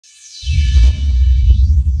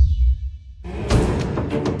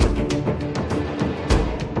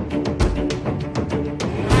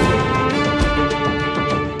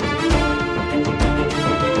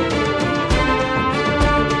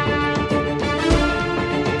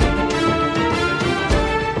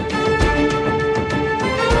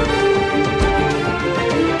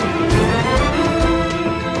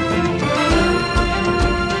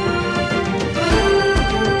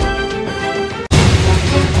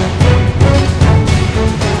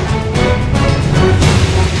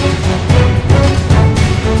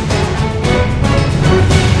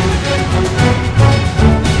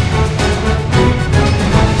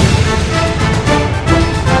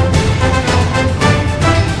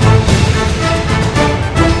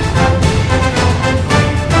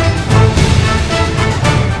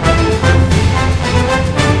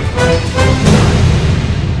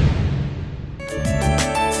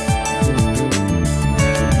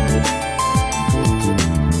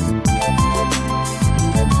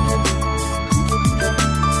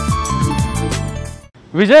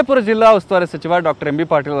ವಿಜಯಪುರ ಜಿಲ್ಲಾ ಉಸ್ತುವಾರಿ ಸಚಿವ ಡಾಕ್ಟರ್ ಎಂ ಬಿ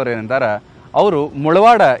ಪಾಟೀಲ್ ಅವರು ಏನಿದ್ದಾರೆ ಅವರು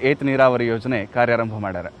ಮುಳವಾಡ ಏತ ನೀರಾವರಿ ಯೋಜನೆ ಕಾರ್ಯಾರಂಭ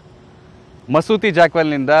ಮಾಡ್ಯಾರ. ಮಸೂತಿ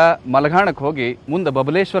ಜಾಕ್ವೆಲ್ನಿಂದ ಮಲಘಾಣಕ್ಕೆ ಹೋಗಿ ಮುಂದೆ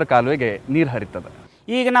ಬಬಲೇಶ್ವರ ಕಾಲುವೆಗೆ ನೀರು ಹರಿತದೆ.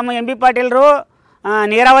 ಈಗ ನಮ್ಮ ಎಂ ಬಿ ಪಾಟೀಲರು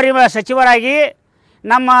ನೀರಾವರಿ ಸಚಿವರಾಗಿ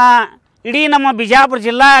ನಮ್ಮ ಇಡೀ ನಮ್ಮ ಬಿಜಾಪುರ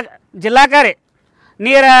ಜಿಲ್ಲಾಕಾರಿ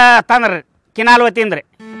ನೀರು ತಂದ್ರಿ ಕೆನಾಲ್ ವತಿಯಿಂದ ರೀ.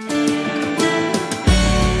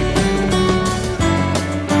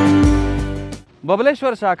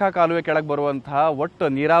 ಬಬಲೇಶ್ವರ ಶಾಖಾ ಕಾಲುವೆ ಕೆಳಗೆ ಬರುವಂತಹ ಒಟ್ಟು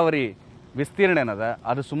ನೀರಾವರಿ ವಿಸ್ತೀರ್ಣ ಏನದ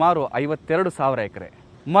ಅದು ಸುಮಾರು 52,000 ಎಕರೆ.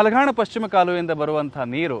 ಮಲಘಾಣ ಪಶ್ಚಿಮ ಕಾಲುವೆಯಿಂದ ಬರುವಂಥ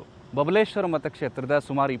ನೀರು ಬಬಲೇಶ್ವರ ಮತಕ್ಷೇತ್ರದ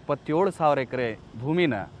ಸುಮಾರು 27,000 ಎಕರೆ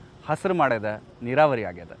ಭೂಮಿನ ಹಸಿರು ಮಾಡಿದ ನೀರಾವರಿ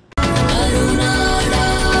ಆಗ್ಯದ.